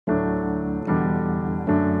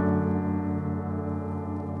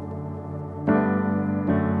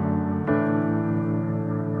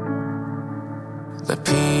The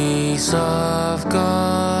peace of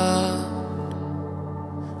God,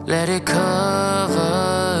 let it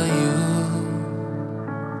cover you.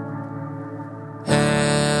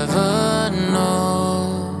 Heaven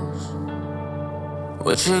knows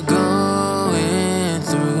what you're going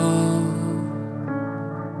through.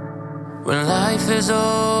 When life is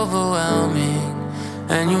overwhelming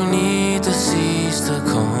and you need the seas to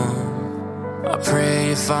calm, I pray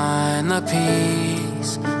you find the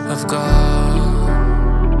peace of God.